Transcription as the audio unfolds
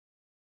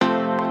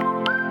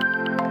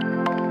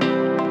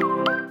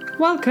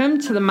Welcome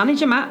to the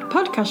Manager Matt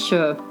podcast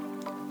show.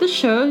 The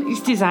show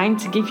is designed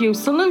to give you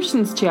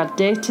solutions to your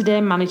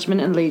day-to-day management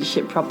and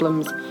leadership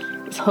problems.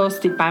 It's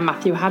hosted by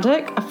Matthew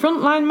Haddock, a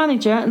frontline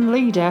manager and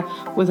leader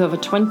with over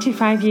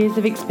 25 years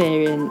of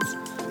experience.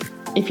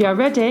 If you're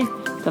ready,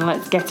 then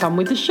let's get on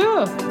with the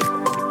show.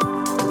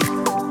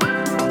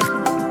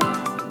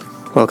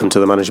 Welcome to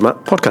the Manager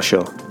Matt podcast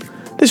show.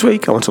 This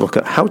week I want to look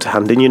at how to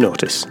hand in your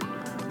notice,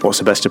 what's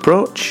the best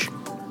approach,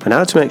 and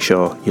how to make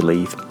sure you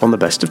leave on the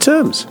best of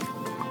terms.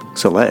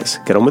 So let's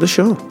get on with the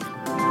show.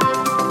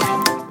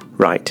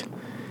 Right,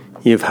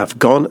 you have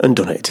gone and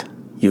done it.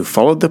 You've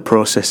followed the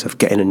process of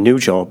getting a new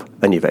job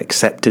and you've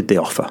accepted the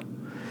offer.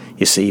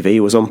 Your CV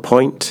was on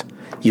point,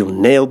 you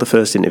nailed the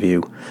first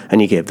interview,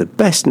 and you gave the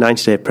best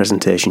 90-day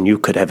presentation you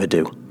could ever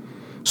do.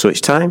 So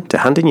it's time to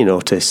hand in your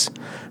notice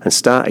and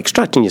start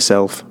extracting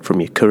yourself from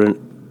your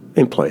current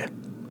employer.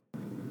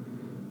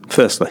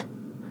 Firstly,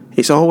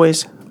 it's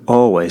always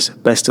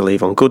best to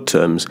leave on good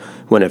terms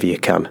whenever you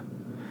can.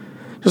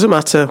 Doesn't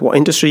matter what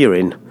industry you're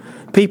in,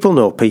 people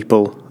know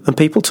people and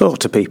people talk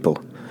to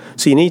people,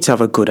 so you need to have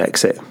a good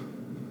exit.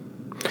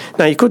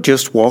 Now you could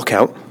just walk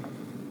out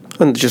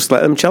and just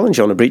let them challenge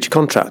you on a breach of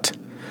contract,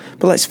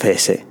 but let's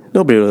face it,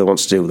 nobody really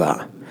wants to do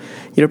that.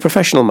 You're a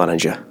professional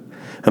manager,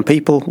 and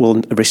people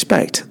will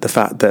respect the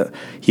fact that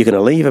you're going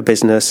to leave a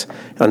business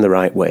in the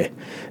right way.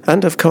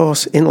 And of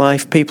course, in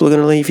life, people are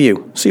going to leave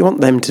you, so you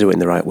want them to do it in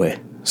the right way.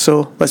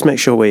 So let's make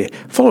sure we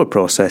follow a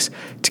process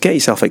to get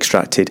yourself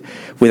extracted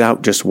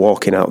without just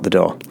walking out the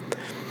door.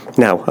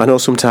 Now, I know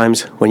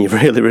sometimes when you're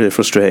really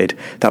frustrated,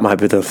 that might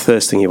be the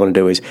first thing you want to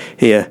do is,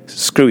 here,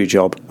 screw your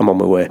job, I'm on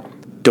my way.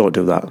 Don't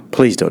do that.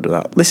 Please don't do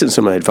that. Listen to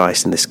some of my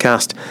advice in this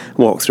cast,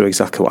 walk through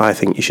exactly what I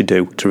think you should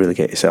do to really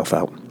get yourself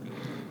out.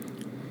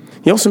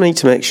 You also need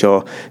to make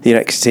sure that your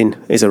exiting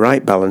is a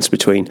right balance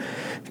between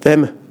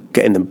them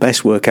getting the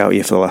best work out of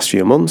you for the last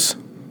few months,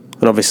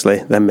 and obviously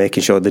them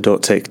making sure they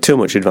don't take too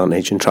much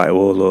advantage and try to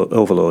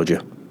overload you.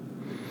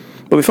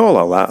 But before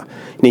all that,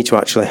 you need to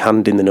actually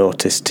hand in the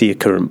notice to your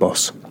current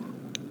boss.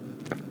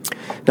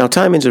 Now,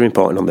 timings are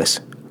important on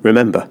this.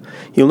 Remember,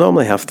 you'll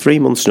normally have 3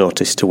 months'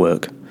 notice to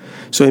work.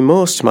 So in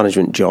most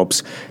management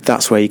jobs,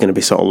 that's where you're going to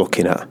be sort of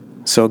looking at.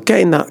 So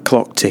getting that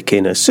clock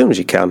ticking as soon as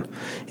you can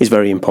is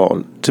very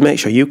important to make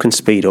sure you can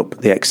speed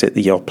up the exit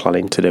that you're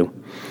planning to do.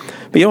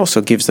 But it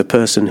also gives the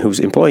person who's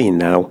employing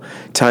now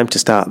time to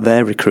start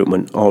their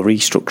recruitment or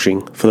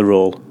restructuring for the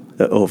role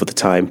over the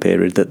time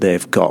period that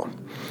they've got.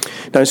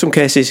 Now, in some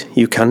cases,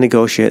 you can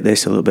negotiate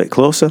this a little bit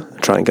closer,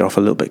 try and get off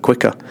a little bit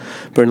quicker.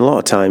 But in a lot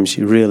of times,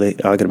 you really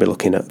are going to be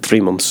looking at 3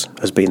 months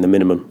as being the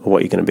minimum of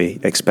what you're going to be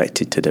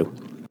expected to do.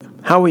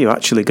 How are you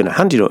actually going to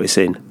hand your notice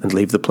in and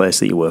leave the place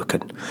that you work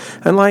in?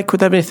 And like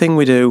with everything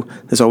we do,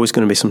 there's always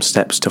going to be some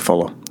steps to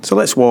follow. So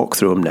let's walk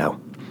through them now.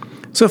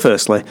 So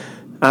firstly,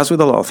 as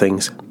with a lot of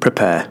things,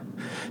 prepare.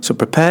 So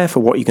prepare for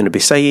what you're going to be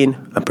saying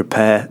and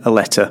prepare a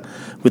letter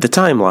with the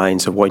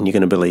timelines of when you're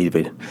going to be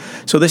leaving.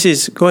 So this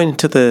is going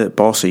to the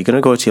boss, or you're going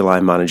to go to your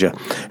line manager,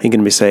 and you're going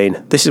to be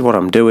saying, this is what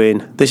I'm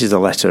doing, this is the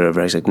letter of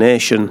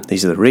resignation,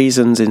 these are the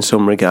reasons in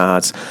some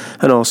regards,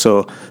 and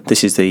also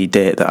this is the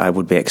date that I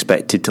would be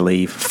expected to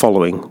leave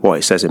following what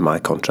it says in my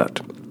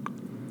contract.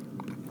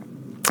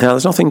 Now,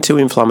 there's nothing too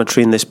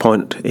inflammatory in this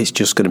point. It's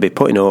just going to be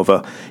putting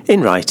over in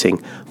writing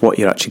what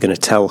you're actually going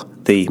to tell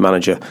the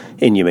manager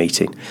in your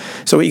meeting.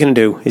 So what you're going to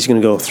do is you're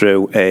going to go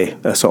through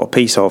a sort of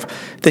piece of,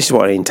 this is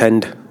what I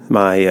intend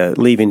my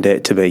leaving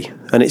date to be.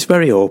 And it's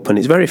very open,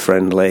 it's very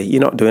friendly.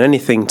 You're not doing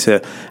anything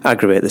to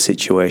aggravate the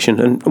situation.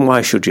 And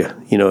why should you?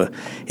 You know,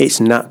 it's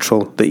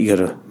natural that you're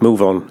going to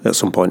move on at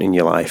some point in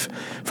your life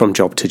from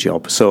job to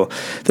job. So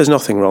there's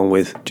nothing wrong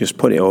with just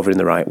putting it over in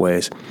the right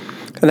ways.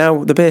 And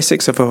now the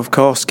basics of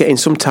course, getting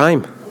some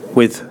time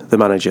with the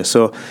manager.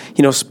 So,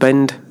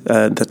 spend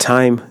the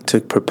time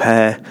to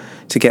prepare,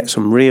 to get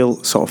some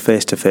real sort of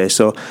face-to-face.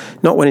 So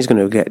not when he's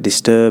going to get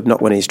disturbed, not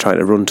when he's trying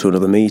to run to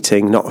another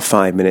meeting, not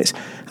 5 minutes.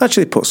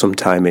 Actually put some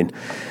time in.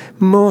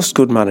 Most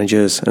good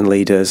managers and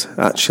leaders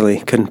actually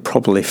can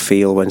probably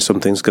feel when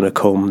something's going to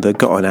come. They've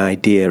got an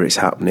idea it's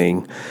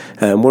happening.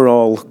 We're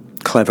all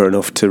clever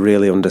enough to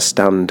really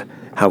understand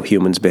how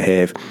humans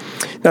behave.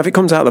 Now, if it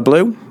comes out of the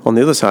blue, on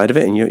the other side of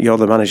it, and you're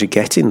the manager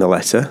getting the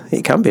letter,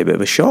 it can be a bit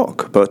of a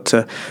shock. But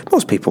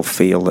most people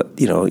feel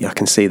that, I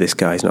can see this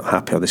guy's not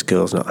happy or this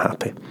girl's not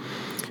happy.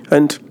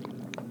 And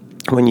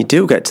when you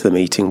do get to the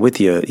meeting with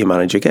your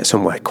manager, get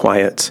somewhere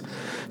quiet,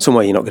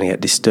 somewhere you're not going to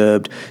get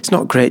disturbed. It's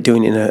not great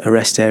doing it in a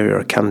rest area or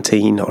a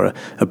canteen or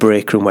a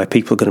break room where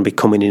people are going to be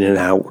coming in and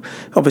out.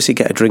 Obviously,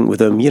 get a drink with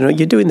them.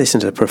 You're doing this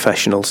as a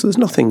professional, so there's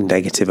nothing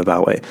negative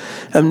about it.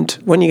 And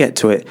when you get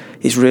to it,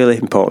 it's really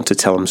important to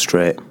tell them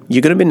straight.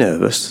 You're going to be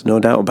nervous, no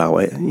doubt about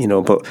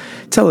it, but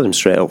tell them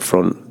straight up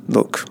front,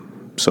 look,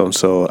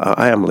 so-and-so,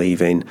 I am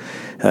leaving,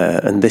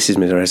 and this is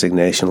my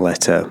resignation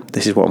letter,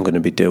 this is what I'm going to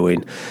be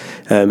doing.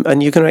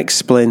 And you're going to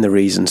explain the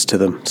reasons to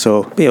them.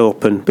 So be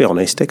open, be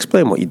honest,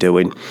 explain what you're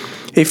doing.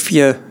 If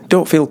you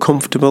don't feel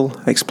comfortable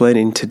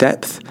explaining to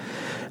depth,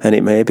 and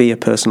it may be a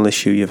personal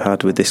issue you've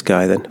had with this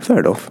guy, then fair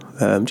enough.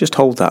 Just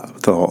hold that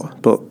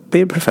thought, but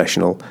be a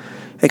professional.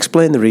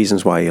 Explain the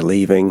reasons why you're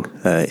leaving.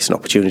 It's an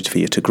opportunity for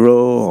you to grow,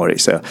 or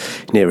it's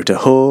nearer to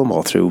home,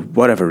 or through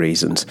whatever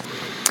reasons.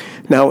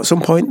 Now, at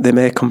some point, they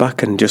may come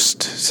back and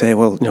just say,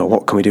 well,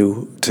 what can we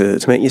do to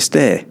make you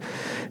stay?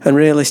 And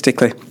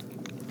realistically,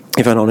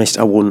 if I'm honest,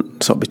 I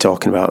wouldn't sort of be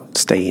talking about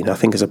staying. I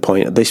think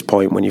at this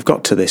point, when you've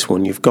got to this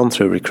one, you've gone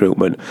through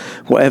recruitment,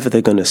 whatever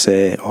they're going to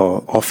say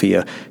or offer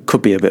you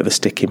could be a bit of a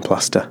sticking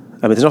plaster.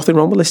 I mean, there's nothing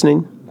wrong with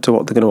listening to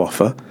what they're going to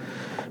offer,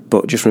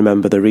 but just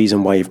remember the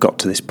reason why you've got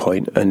to this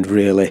point, and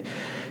really,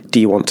 do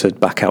you want to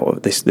back out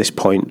at this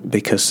point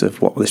because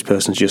of what this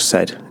person's just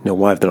said?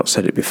 Why have they not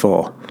said it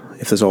before?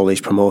 If there's all these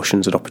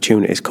promotions and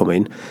opportunities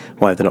coming,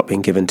 why have they not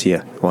been given to you?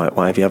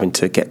 Why have you having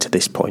to get to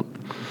this point?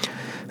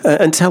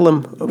 And tell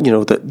them,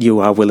 that you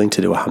are willing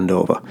to do a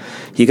handover.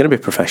 You're going to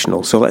be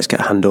professional, so let's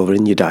get a handover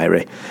in your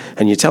diary.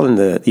 And you're telling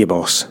your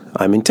boss,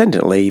 I'm intending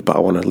to leave, but I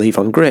want to leave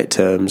on great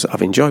terms.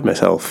 I've enjoyed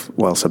myself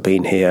whilst I've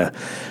been here,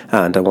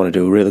 and I want to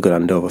do a really good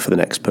handover for the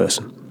next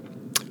person.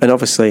 And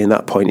obviously, in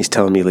that point, he's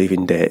telling me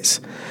leaving dates.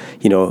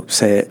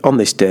 Say, on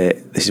this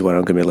date, this is where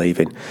I'm going to be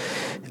leaving.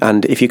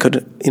 And if you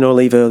could,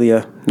 leave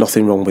earlier,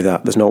 nothing wrong with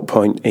that. There's no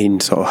point in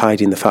sort of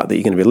hiding the fact that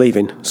you're going to be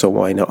leaving, so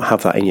why not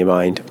have that in your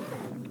mind?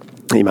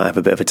 You might have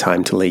a bit of a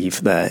time to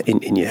leave there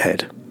in your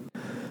head.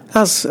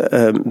 As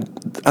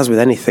with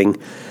anything,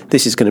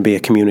 this is going to be a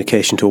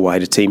communication to a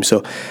wider team,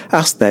 so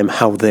ask them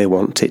how they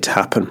want it to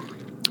happen,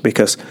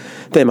 because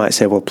they might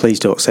say, well, please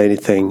don't say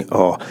anything,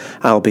 or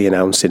I'll be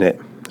announcing it,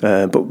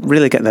 but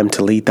really get them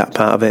to lead that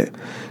part of it,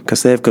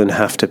 because they're going to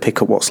have to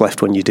pick up what's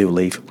left when you do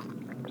leave.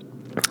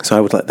 So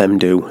I would let them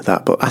do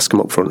that, but ask them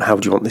up front, how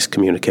do you want this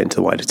communicating to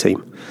the wider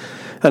team?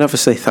 And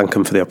obviously thank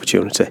them for the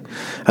opportunity.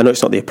 I know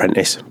it's not The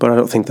Apprentice, but I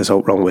don't think there's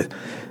all wrong with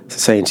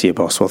saying to your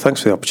boss, well,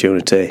 thanks for the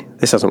opportunity.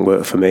 This hasn't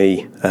worked for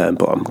me,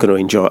 but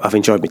I've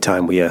enjoyed my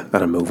time with you, and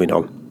I'm moving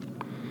on.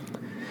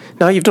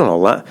 Now you've done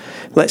all that.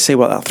 Let's see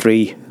what that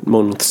 3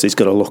 months is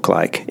going to look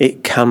like.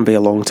 It can be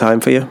a long time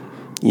for you.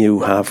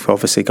 You have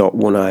obviously got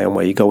one eye on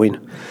where you're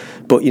going,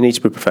 but you need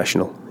to be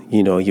professional.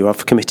 You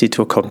have committed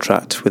to a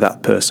contract with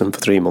that person for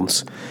 3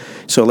 months.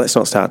 So let's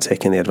not start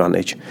taking the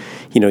advantage.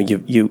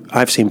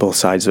 I've seen both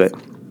sides of it.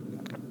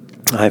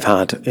 I've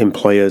had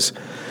employers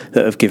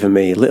that have given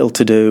me little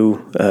to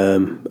do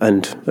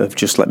and have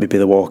just let me be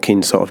the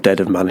walking sort of dead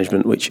of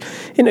management, which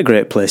isn't a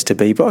great place to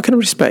be, but I can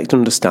respect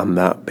and understand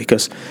that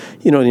because,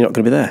 you're not going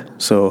to be there.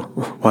 So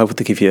why would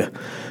they give you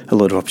a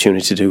load of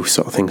opportunity to do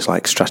sort of things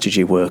like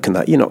strategy work and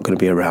that you're not going to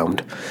be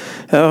around?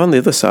 On the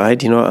other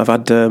side, I've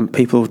had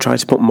people try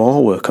to put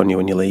more work on you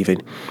when you're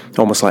leaving,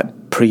 almost like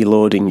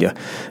preloading you.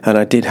 And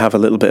I did have a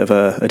little bit of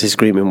a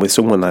disagreement with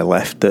someone I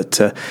left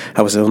that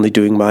I was only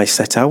doing my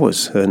set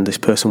hours, and this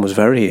person was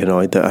very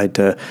annoyed that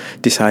I'd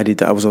decided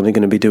that I was only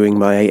going to be doing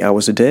my 8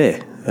 hours a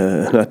day.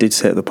 And I did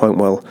say at the point,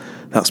 well,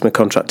 that's my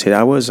contracted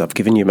hours. I've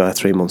given you my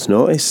 3 months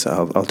notice.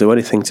 I'll do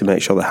anything to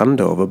make sure the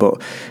handover,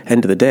 but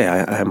end of the day,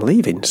 I am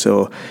leaving.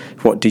 So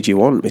what did you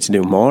want me to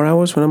do, more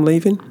hours when I'm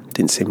leaving?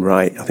 Didn't seem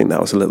right. I think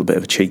that was a little bit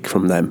of a cheek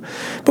from them.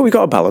 But we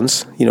got a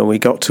balance. We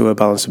got to a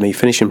balance of me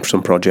finishing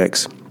some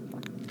projects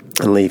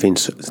and leaving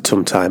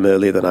some time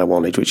earlier than I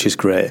wanted, which is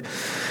great.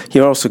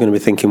 You're also going to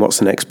be thinking, what's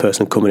the next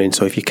person coming in?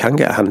 So if you can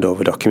get a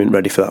handover document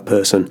ready for that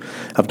person,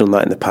 I've done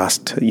that in the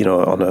past,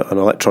 on an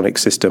electronic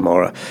system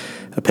or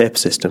a paper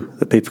system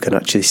that people can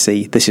actually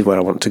see, this is where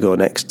I want to go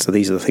next. So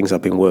these are the things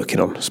I've been working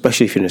on,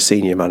 especially if you're in a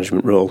senior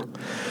management role.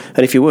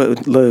 And if you were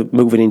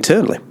moving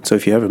internally, so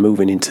if you're ever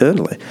moving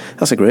internally,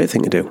 that's a great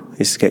thing to do,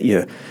 is to get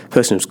your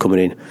person who's coming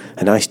in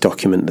a nice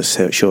document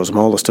that shows them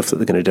all the stuff that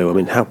they're going to do. I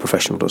mean, how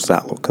professional does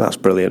that look? That's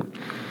brilliant.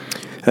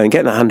 And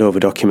getting a handover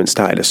document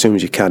started as soon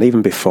as you can,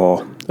 even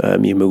before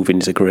you move in,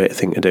 is a great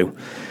thing to do.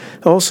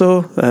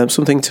 Also,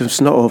 something to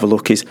not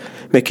overlook is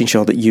making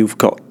sure that you've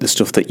got the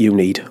stuff that you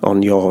need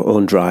on your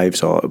own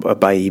drives or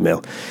by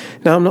email.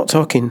 Now, I'm not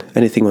talking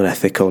anything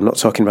unethical. I'm not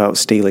talking about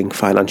stealing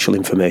financial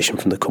information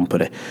from the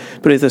company.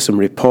 But if there's some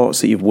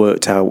reports that you've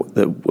worked out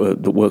that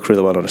work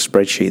really well on a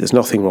spreadsheet, there's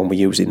nothing wrong with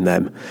using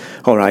them,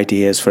 or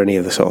ideas for any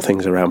of the sort of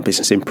things around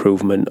business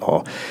improvement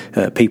or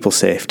people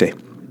safety.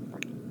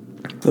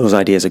 Those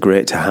ideas are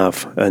great to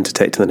have and to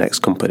take to the next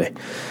company.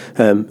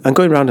 And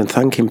going around and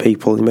thanking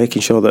people and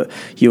making sure that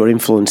you're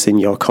influencing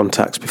your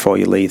contacts before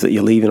you leave, that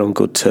you're leaving on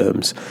good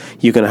terms.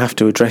 You're going to have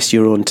to address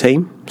your own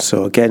team.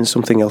 So again,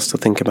 something else to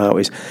think about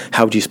is,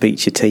 how do you speak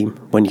to your team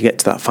when you get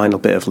to that final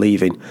bit of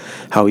leaving?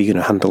 How are you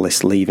going to handle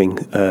this leaving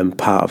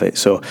part of it?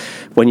 So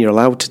when you're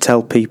allowed to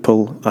tell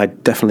people,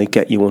 I'd definitely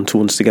get you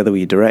one-to-ones together with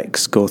your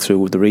directs, go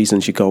through the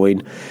reasons you're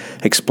going,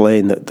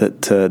 explain that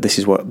this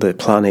is what the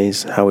plan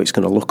is, how it's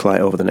going to look like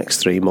over the next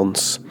 3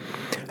 months.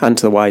 And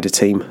to the wider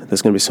team,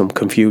 there's going to be some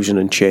confusion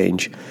and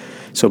change.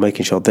 So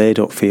making sure they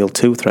don't feel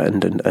too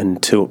threatened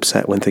and too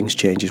upset when things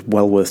change is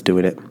well worth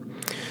doing it.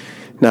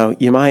 Now,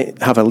 you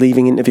might have a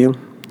leaving interview.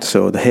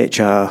 So the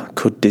HR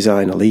could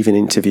design a leaving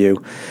interview.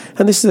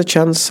 And this is a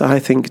chance, I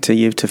think, to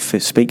you to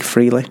speak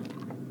freely.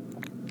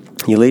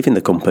 You're leaving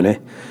the company.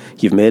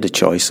 You've made a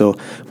choice, so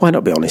why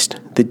not be honest?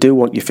 They do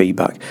want your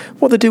feedback.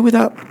 What they do with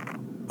that?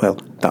 Well,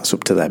 that's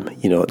up to them.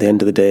 At the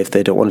end of the day, if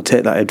they don't want to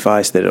take that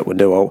advice, they don't want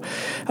to do it.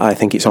 I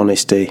think it's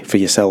honesty for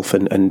yourself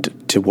and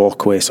to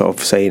walk away sort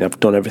of saying, I've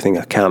done everything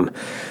I can,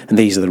 and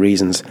these are the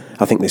reasons.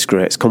 I think this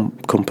creates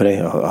company.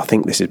 I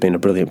think this has been a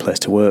brilliant place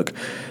to work.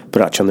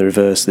 But actually on the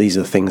reverse, these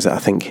are the things that I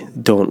think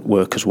don't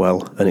work as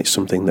well, and it's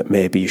something that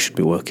maybe you should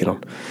be working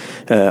on.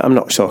 I'm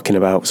not talking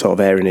about sort of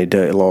airing a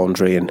dirty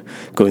laundry and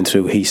going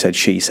through he said,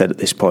 she said at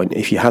this point.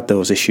 If you had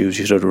those issues,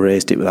 you should have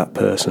raised it with that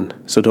person.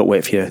 So don't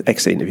wait for your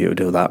exit interview to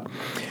do that.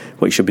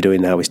 What you should be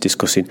doing now is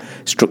discussing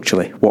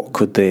structurally what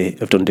could they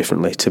have done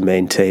differently to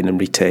maintain and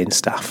retain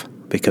staff,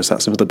 because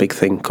that's another big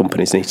thing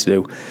companies need to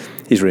do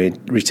is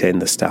retain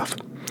the staff.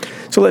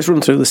 So let's run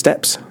through the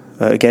steps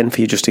again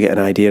for you just to get an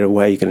idea of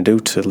where you're going to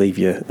do to leave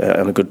you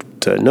on a good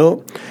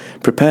note.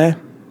 Prepare,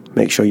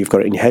 make sure you've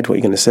got it in your head what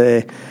you're going to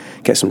say,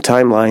 get some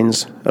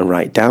timelines and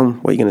write down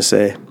what you're going to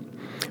say.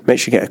 Make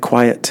sure you get a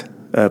quiet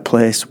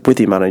place with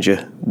your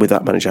manager, with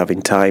that manager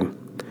having time.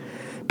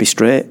 Be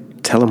straight.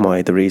 Tell them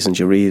why the reasons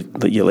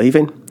that you're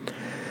leaving,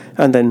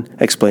 and then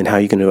explain how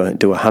you're going to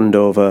do a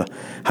handover,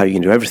 how you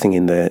can do everything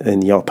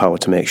in your power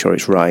to make sure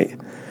it's right.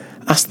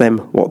 Ask them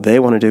what they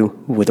want to do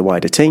with the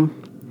wider team,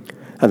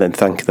 and then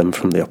thank them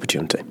from the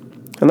opportunity.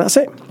 And that's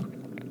it.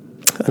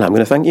 And I'm going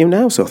to thank you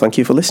now, so thank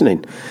you for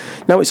listening.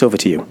 Now it's over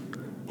to you.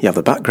 You have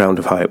the background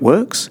of how it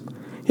works.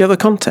 You have the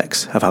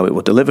context of how it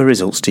will deliver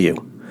results to you.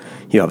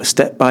 You have a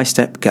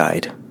step-by-step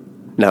guide.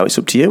 Now it's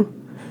up to you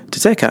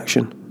to take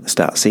action and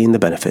start seeing the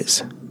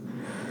benefits.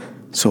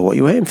 So what are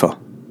you waiting for?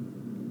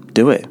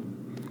 Do it.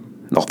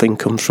 Nothing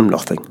comes from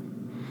nothing.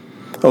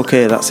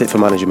 Okay, that's it for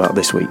Manager Matt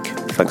this week.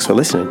 Thanks for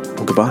listening,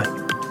 and goodbye.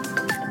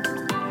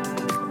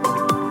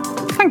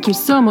 Thank you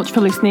so much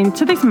for listening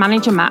to this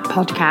Manager Matt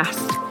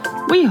podcast.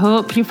 We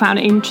hope you found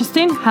it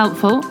interesting,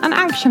 helpful and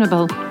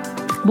actionable.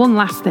 One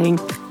last thing,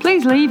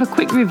 please leave a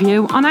quick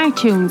review on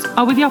iTunes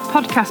or with your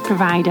podcast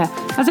provider,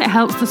 as it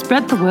helps to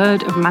spread the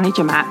word of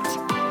Manager Matt.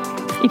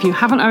 If you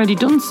haven't already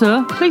done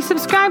so, please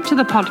subscribe to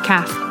the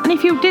podcast. And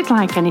if you did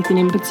like anything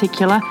in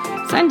particular,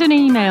 send an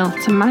email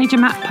to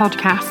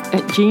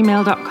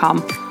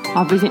managermattpodcast@gmail.com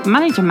or visit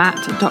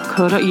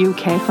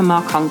managermatt.co.uk for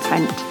more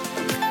content.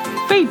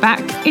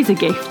 Feedback is a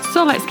gift,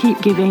 so let's keep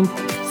giving.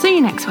 See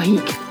you next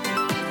week.